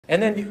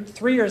And then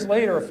 3 years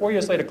later or 4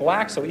 years later,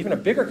 Glaxo, even a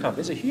bigger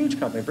company, it's a huge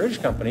company, a British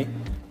company,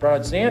 brought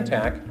out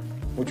Zantac,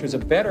 which was a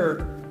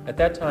better, at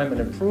that time, an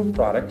improved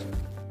product.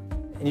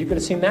 And you could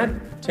have seen that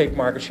take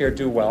market share,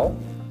 do well.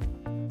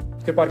 You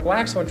could have bought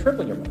Glaxo and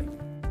triple your money.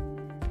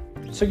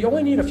 So you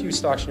only need a few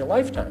stocks in your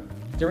lifetime.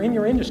 They're in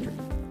your industry.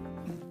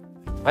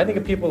 I think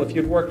of people, if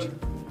you'd worked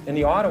in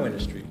the auto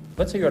industry,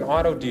 let's say you're an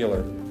auto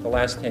dealer the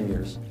last 10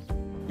 years,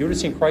 you would have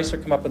seen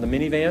Chrysler come up in the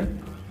minivan.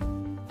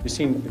 You've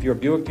seen, if you're a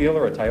Buick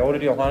dealer, a Toyota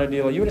dealer, Honda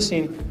dealer, you would have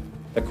seen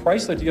the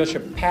Chrysler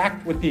dealership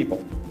packed with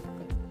people.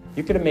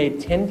 You could have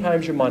made 10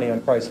 times your money on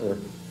Chrysler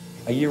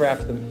a year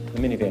after the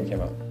minivan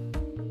came out.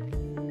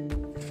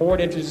 Ford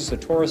introduced the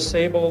Taurus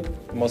Sable,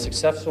 the most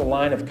successful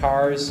line of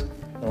cars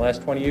in the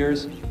last 20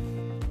 years.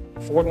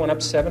 Ford went up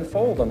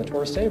 7-fold on the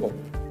Taurus Sable.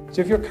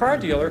 So if you're a car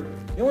dealer,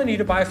 you only need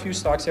to buy a few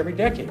stocks every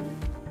decade.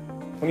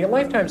 When your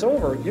lifetime's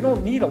over, you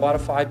don't need a lot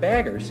of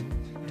five-baggers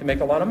to make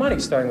a lot of money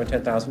starting with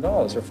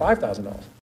 $10,000 or $5,000.